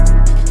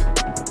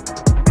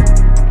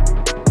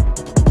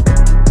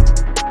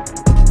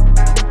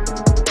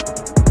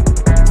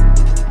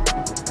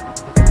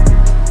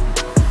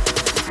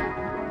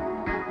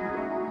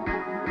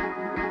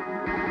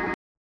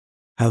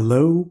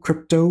Hello,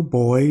 crypto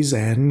boys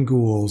and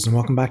ghouls, and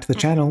welcome back to the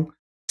channel,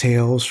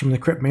 Tales from the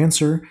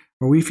Cryptmancer,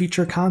 where we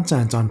feature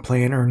content on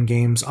play and earn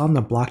games on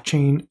the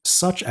blockchain,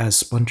 such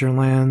as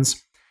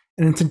Splinterlands.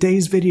 And in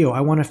today's video, I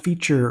want to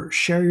feature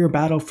Share Your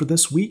Battle for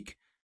this week,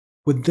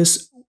 with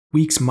this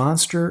week's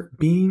monster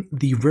being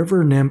the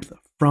River Nymph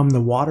from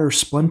the Water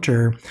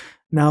Splinter.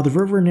 Now, the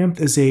River Nymph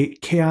is a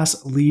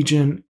Chaos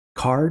Legion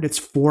card. It's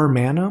 4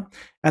 mana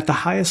at the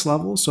highest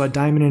level, so at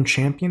Diamond and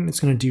Champion it's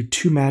going to do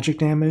 2 magic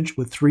damage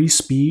with 3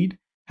 speed,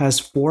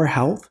 has 4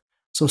 health,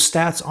 so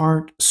stats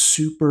aren't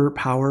super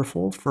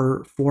powerful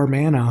for 4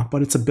 mana,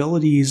 but its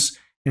abilities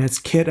and its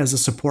kit as a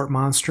support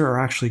monster are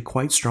actually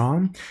quite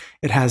strong.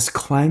 It has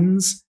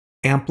Cleanse,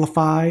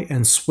 Amplify,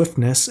 and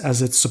Swiftness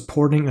as its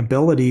supporting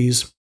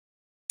abilities,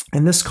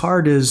 and this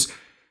card is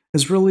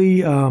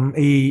really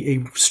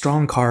a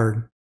strong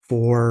card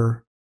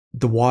for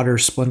the Water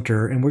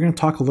Splinter, and we're going to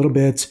talk a little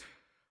bit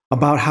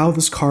about how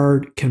this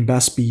card can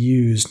best be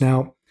used.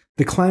 Now,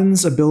 the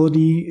Cleanse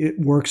ability, it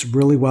works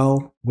really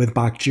well with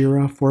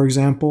Bakjira, for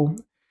example.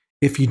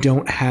 If you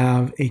don't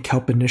have a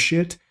Kelp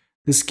Initiate,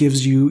 this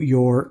gives you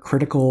your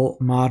critical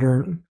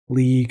Modern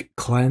League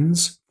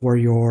Cleanse for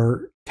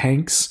your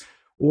tanks,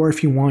 or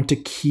if you want to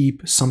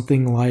keep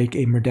something like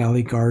a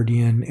Merdali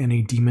Guardian and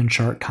a Demon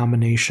Shark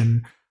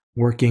combination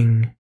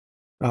working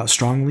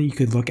strongly, you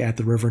could look at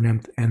the River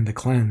Nymph and the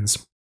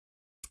Cleanse.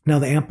 Now,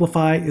 the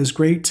Amplify is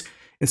great.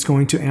 It's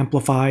going to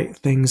amplify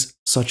things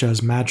such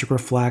as Magic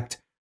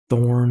Reflect,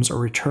 Thorns, or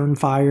Return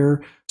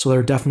Fire. So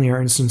there definitely are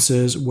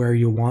instances where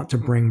you'll want to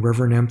bring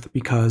River Nymph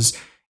because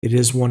it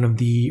is one of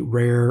the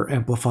rare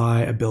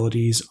Amplify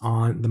abilities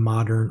on the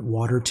modern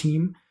Water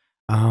team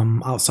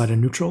outside of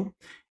neutral.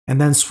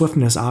 And then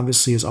Swiftness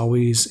obviously is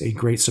always a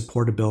great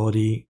support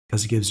ability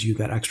because it gives you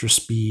that extra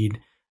speed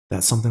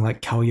that something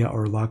like Kelia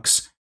or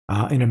Lux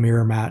in a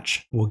mirror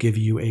match will give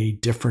you a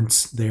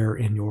difference there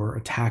in your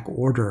attack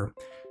order.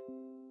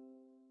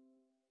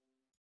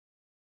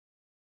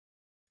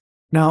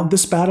 Now,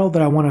 this battle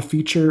that I want to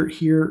feature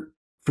here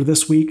for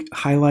this week,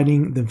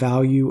 highlighting the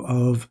value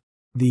of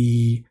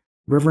the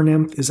River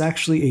Nymph, is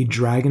actually a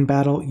dragon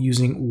battle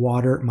using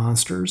water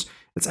monsters.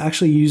 It's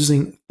actually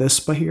using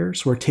Thispa here,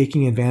 so we're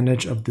taking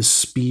advantage of the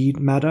speed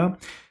meta.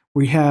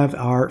 We have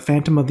our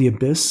Phantom of the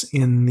Abyss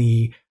in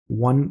the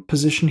 1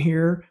 position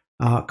here,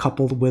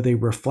 coupled with a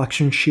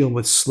Reflection Shield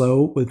with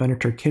Slow with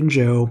Venator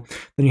Kinjo.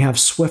 Then you have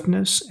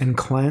Swiftness and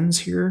Cleanse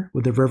here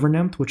with the River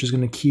Nymph, which is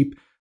going to keep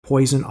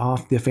poison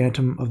off the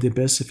Phantom of the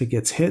Abyss if it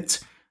gets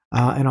hit,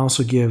 and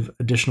also give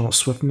additional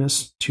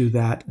swiftness to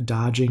that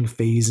dodging,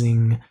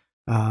 phasing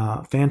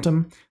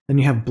Phantom. Then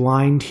you have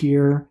Blind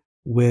here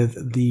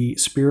with the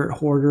Spirit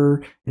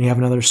Hoarder, and you have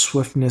another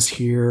swiftness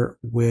here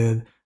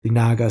with the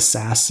Naga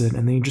Assassin,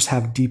 and then you just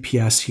have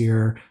DPS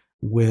here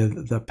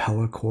with the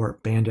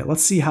Pellicourt Bandit.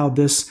 Let's see how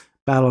this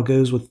battle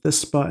goes with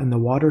Thispa and the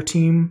Water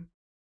team.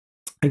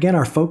 Again,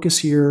 our focus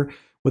here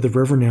with the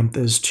River Nymph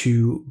is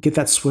to get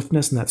that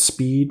swiftness and that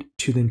speed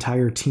to the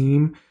entire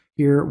team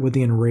here with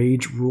the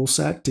Enrage rule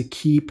set to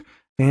keep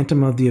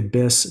Phantom of the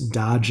Abyss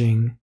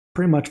dodging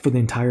pretty much for the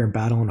entire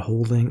battle and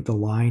holding the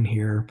line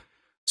here.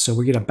 So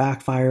we get a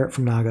backfire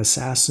from Naga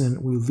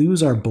Assassin. We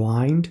lose our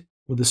blind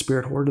with the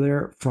Spirit Hoarder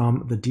there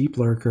from the Deep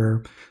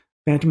Lurker.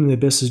 Phantom of the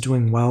Abyss is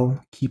doing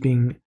well,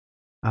 keeping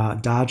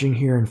dodging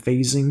here and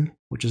phasing,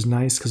 which is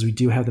nice because we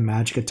do have the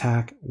magic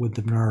attack with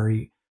the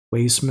Minari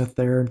Wavesmith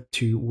there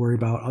to worry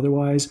about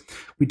otherwise.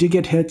 We did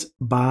get hit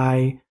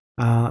by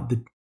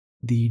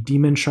the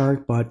Demon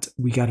Shark, but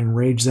we got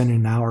Enraged then,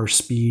 and now our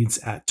speed's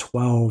at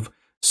 12.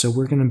 So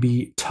we're going to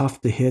be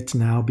tough to hit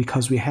now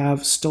because we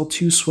have still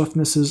 2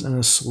 swiftnesses and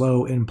a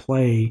slow in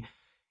play.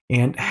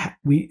 And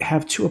we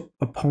have 2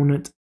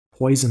 opponent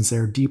poisons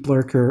there, Deep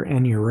Lurker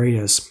and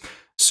Uraeus.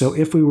 So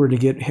if we were to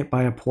get hit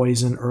by a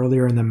poison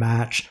earlier in the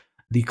match,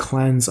 the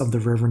Cleanse of the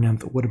River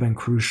Nymph would have been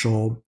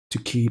crucial to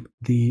keep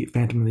the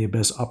Phantom of the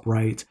Abyss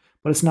upright.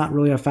 But it's not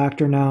really a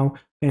factor now.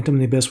 Phantom of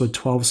the Abyss with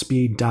 12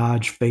 speed,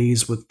 dodge,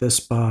 phase with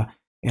Thispa,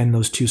 and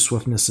those 2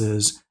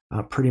 swiftnesses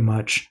pretty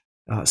much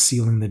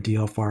sealing the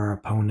deal for our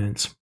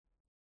opponent.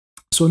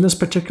 So in this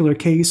particular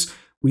case,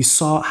 we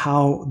saw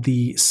how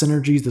the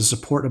synergies, the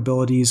support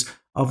abilities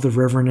of the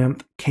River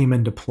Nymph came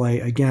into play.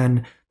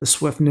 Again, the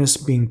swiftness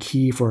being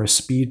key for a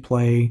speed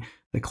play,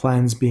 the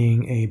Cleanse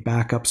being a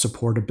backup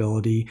support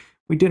ability.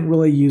 We didn't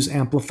really use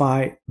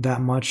Amplify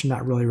that much,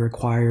 not really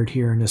required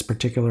here in this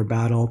particular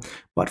battle.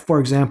 But for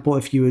example,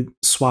 if you had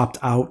swapped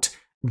out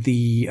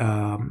the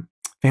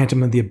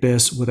Phantom of the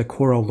Abyss with a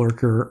Coral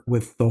Lurker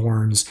with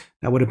Thorns,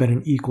 that would have been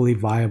an equally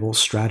viable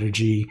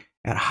strategy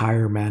at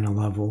higher mana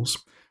levels.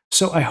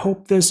 So I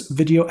hope this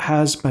video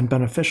has been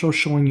beneficial,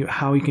 showing you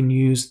how you can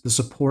use the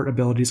support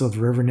abilities of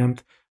the River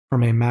Nymph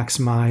from a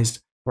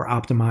maximized or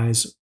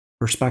optimized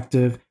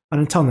perspective.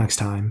 And until next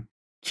time,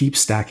 keep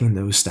stacking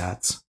those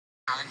stats.